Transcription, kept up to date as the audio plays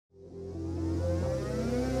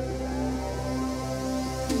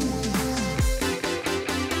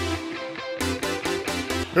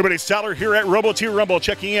Everybody's Tyler here at Robo2 Rumble,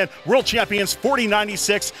 checking in. World Champions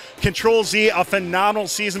 4096, CTRL-Z, a phenomenal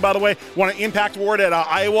season, by the way. Won an Impact Award at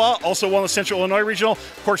Iowa, also won the Central Illinois Regional.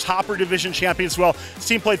 Of course, Hopper Division champion as well. This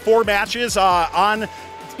team played 4 matches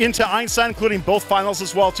into Einstein, including both finals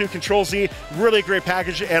as well, too. CTRL-Z, really a great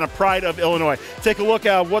package and a pride of Illinois. Take a look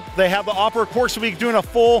at what they have to offer. Of course, we'll be doing a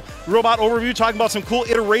full robot overview, talking about some cool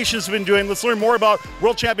iterations we've been doing. Let's learn more about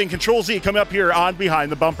World Champion CTRL-Z coming up here on Behind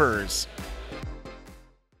the Bumpers.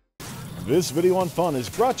 This video on fun is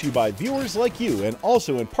brought to you by viewers like you and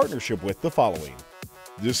also in partnership with the following.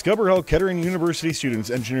 Discover how Kettering University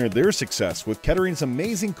students engineer their success with Kettering's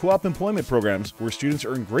amazing co-op employment programs where students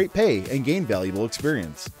earn great pay and gain valuable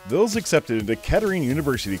experience. Those accepted into Kettering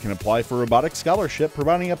University can apply for a robotics scholarship,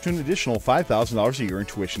 providing up to an additional $5,000 a year in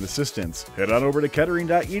tuition assistance. Head on over to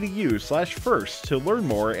kettering.edu/first to learn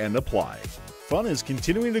more and apply. Fun is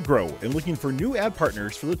continuing to grow and looking for new ad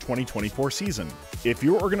partners for the 2024 season. If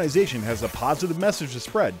your organization has a positive message to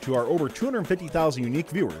spread to our over 250,000 unique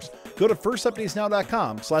viewers, go to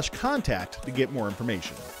firstupdatesnow.com/contact to get more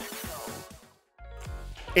information.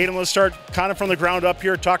 Aiden, let's start kind of from the ground up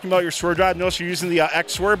here, talking about your swerve drive. Notice you're using the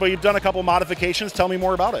X swerve, but you've done a couple modifications. Tell me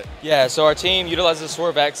more about it. Yeah, so our team utilizes the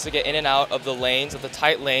Swerve X to get in and out of the lanes, of the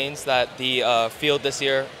tight lanes that the field this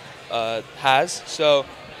year has. So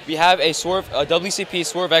we have a WCP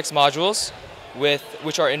Swerve X modules,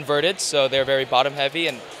 which are inverted, so they're very bottom heavy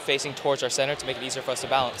and facing towards our center to make it easier for us to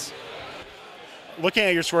balance. Looking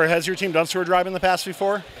at your swerve, has your team done swerve drive in the past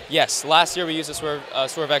before? Yes, last year we used the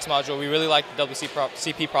Swerve X module. We really like the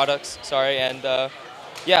WCP products, and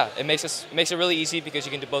yeah, it makes it really easy because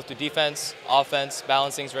you can both do defense, offense,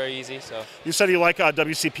 balancing is very easy. So you said you like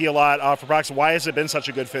WCP a lot for products. Why has it been such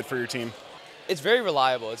a good fit for your team? It's very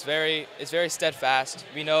reliable. It's very steadfast.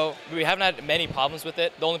 We know we haven't had many problems with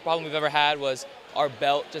it. The only problem we've ever had was our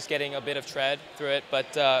belt just getting a bit of tread through it,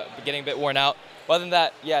 but getting a bit worn out. But other than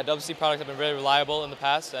that, yeah, WC products have been very reliable in the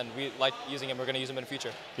past, and we like using them. We're going to use them in the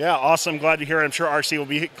future. Yeah, awesome. Glad to hear it. I'm sure RC will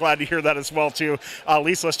be glad to hear that as well, too.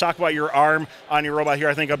 Lisa, let's talk about your arm on your robot here.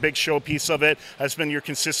 I think a big showpiece of it has been your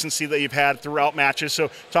consistency that you've had throughout matches. So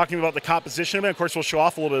talking about the composition of it, of course, we'll show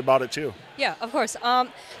off a little bit about it, too. Yeah, of course.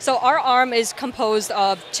 So our arm is composed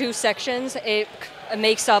of 2 sections. It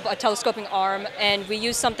makes up a telescoping arm, and we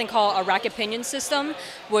use something called a racket pinion system,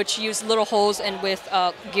 which use little holes and with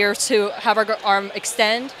gears to have our arm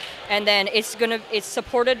extend. And then it's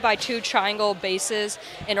supported by 2 triangle bases,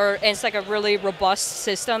 and it's like a really robust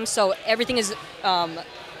system. So everything is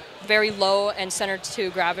very low and centered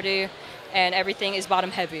to gravity, and everything is bottom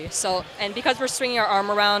heavy. So, and because we're swinging our arm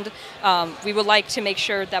around, we would like to make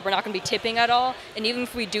sure that we're not going to be tipping at all. And even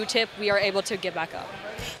if we do tip, we are able to get back up.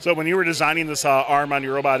 So when you were designing this arm on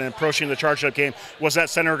your robot and approaching the charge-up game, was that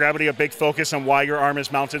center of gravity a big focus on why your arm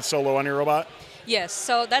is mounted so low on your robot? Yes,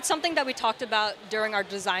 so that's something that we talked about during our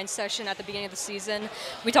design session at the beginning of the season.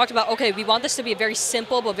 We talked about, okay, we want this to be a very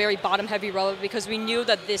simple but very bottom-heavy robot because we knew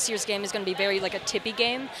that this year's game is going to be very like a tippy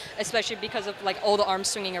game, especially because of like all the arms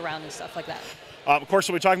swinging around and stuff like that. Of course,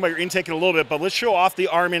 we'll be talking about your intake in a little bit, but let's show off the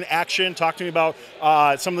arm in action. Talk to me about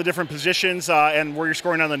some of the different positions and where you're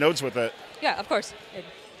scoring on the nodes with it. Yeah, of course.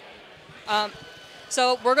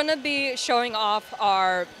 So we're going to be showing off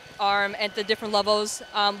our arm at the different levels.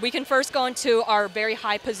 We can first go into our very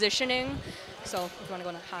high positioning. So if you want to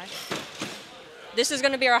go into high. This is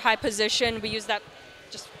going to be our high position. We use that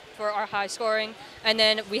just for our high scoring. And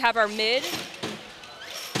then we have our mid.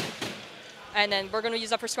 And then we're going to use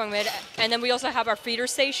that for scoring mid. And then we also have our feeder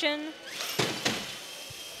station.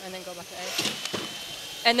 And then go back to A.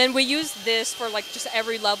 And then we use this for like just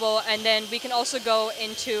every level. And then we can also go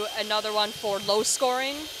into another one for low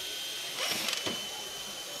scoring.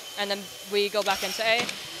 And then we go back into A.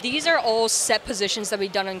 These are all set positions that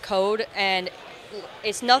we've done in code, and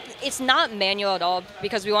it's not manual at all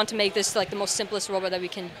because we want to make this like the most simplest robot that we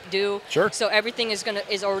can do. Sure. So everything is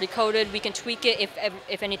already coded. We can tweak it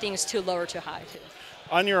if anything is too low or too high too.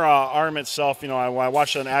 On your arm itself, when I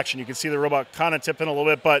watched it in action, you can see the robot kind of tipping a little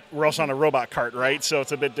bit, but we're also on a robot cart, right? So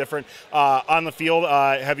it's a bit different. On the field,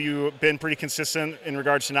 have you been pretty consistent in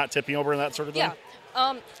regards to not tipping over and that sort of thing? Yeah.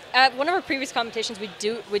 At one of our previous competitions,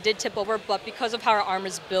 we did tip over, but because of how our arm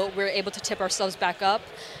is built, we're able to tip ourselves back up.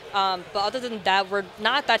 But other than that, we're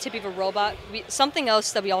not that tippy of a robot. Something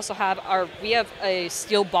else that we also have we have a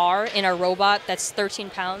steel bar in our robot that's 13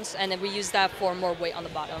 pounds, and then we use that for more weight on the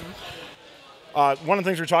bottom. One of the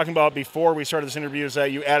things we were talking about before we started this interview is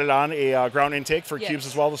that you added on a ground intake for cubes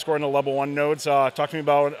as well to score in the level 1 nodes. Talk to me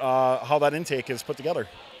about how that intake is put together.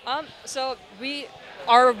 So we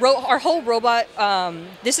Our whole robot.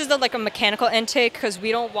 This is like a mechanical intake because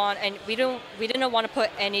we didn't want to put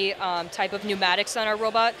any type of pneumatics on our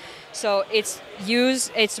robot. So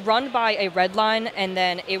it's run by a red line, and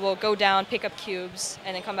then it will go down, pick up cubes,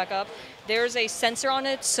 and then come back up. There's a sensor on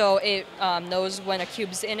it, so it knows when a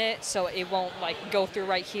cube's in it, so it won't like go through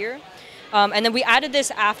right here. And then we added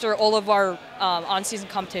this after all of our on-season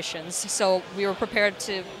competitions, so we were prepared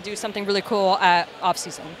to do something really cool at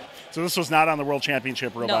off-season. So this was not on the World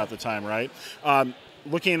Championship robot No. at the time, right?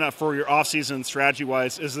 Looking for your off-season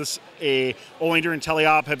strategy-wise, is this only during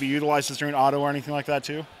teleop? Have you utilized this during auto or anything like that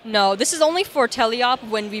too? No, this is only for teleop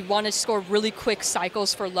when we want to score really quick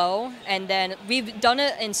cycles for low, and then we've done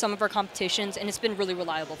it in some of our competitions, and it's been really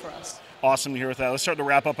reliable for us. Awesome to hear with that. Let's start to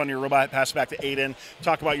wrap up on your robot, pass it back to Aiden,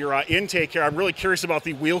 talk about your intake here. I'm really curious about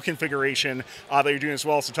the wheel configuration that you're doing as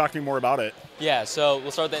well, so talk to me more about it. Yeah, so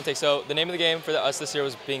we'll start with the intake. So the name of the game for us this year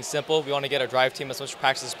was being simple. We want to get our drive team as much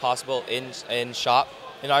practice as possible in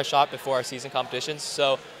our shop before our season competitions.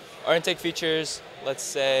 So our intake features, let's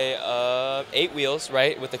say, 8 wheels,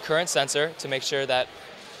 right, with the current sensor to make sure that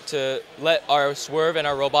to let our swerve and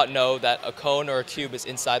our robot know that a cone or a cube is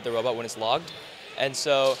inside the robot when it's logged. And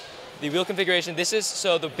so the wheel configuration,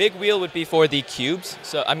 so the big wheel would be for the cubes,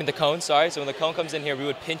 the cone, sorry. So when the cone comes in here, we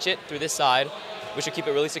would pinch it through this side, which would keep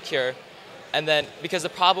it really secure. And then, because the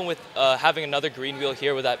problem with having another green wheel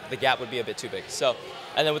here was that the gap would be a bit too big. So,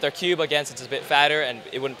 and then with our cube, again, since it's a bit fatter and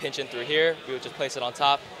it wouldn't pinch in through here, we would just place it on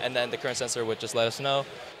top, and then the current sensor would just let us know.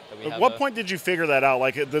 At what point did you figure that out?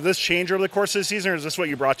 Like, did this change over the course of the season, or is this what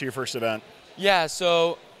you brought to your first event? Yeah,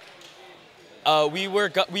 so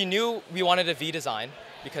we knew we wanted a V design,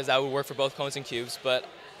 because that would work for both cones and cubes, but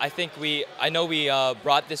I know we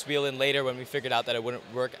brought this wheel in later when we figured out that it wouldn't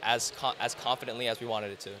work as confidently as we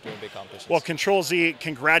wanted it to during big competitions. Well, CTRL-Z,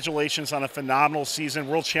 congratulations on a phenomenal season.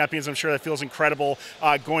 World champions, I'm sure that feels incredible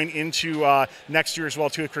going into next year as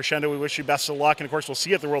well, too, at Crescendo. We wish you best of luck, and of course, we'll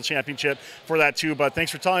see you at the World Championship for that, too. But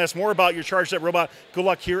thanks for telling us more about your Charge That Robot. Good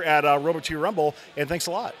luck here at Robo2 Rumble, and thanks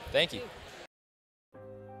a lot. Thank you.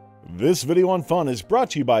 This video on fun is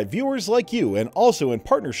brought to you by viewers like you and also in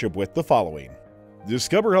partnership with the following.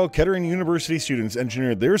 Discover how Kettering University students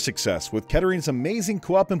engineer their success with Kettering's amazing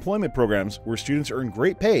co-op employment programs where students earn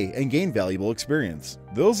great pay and gain valuable experience.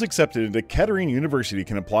 Those accepted into Kettering University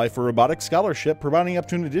can apply for a robotics scholarship, providing up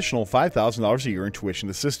to an additional $5,000 a year in tuition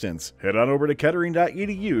assistance. Head on over to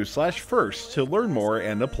kettering.edu/first to learn more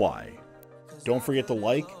and apply. Don't forget to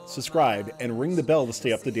like, subscribe, and ring the bell to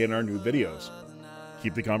stay up to date on our new videos.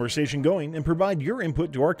 Keep the conversation going and provide your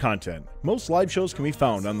input to our content. Most live shows can be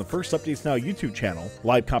found on the First Updates Now YouTube channel,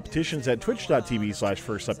 live competitions at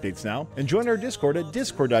twitch.tv/firstupdatesnow, and join our Discord at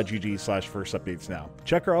discord.gg/firstupdatesnow.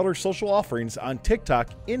 Check our other social offerings on TikTok,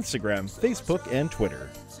 Instagram, Facebook, and Twitter.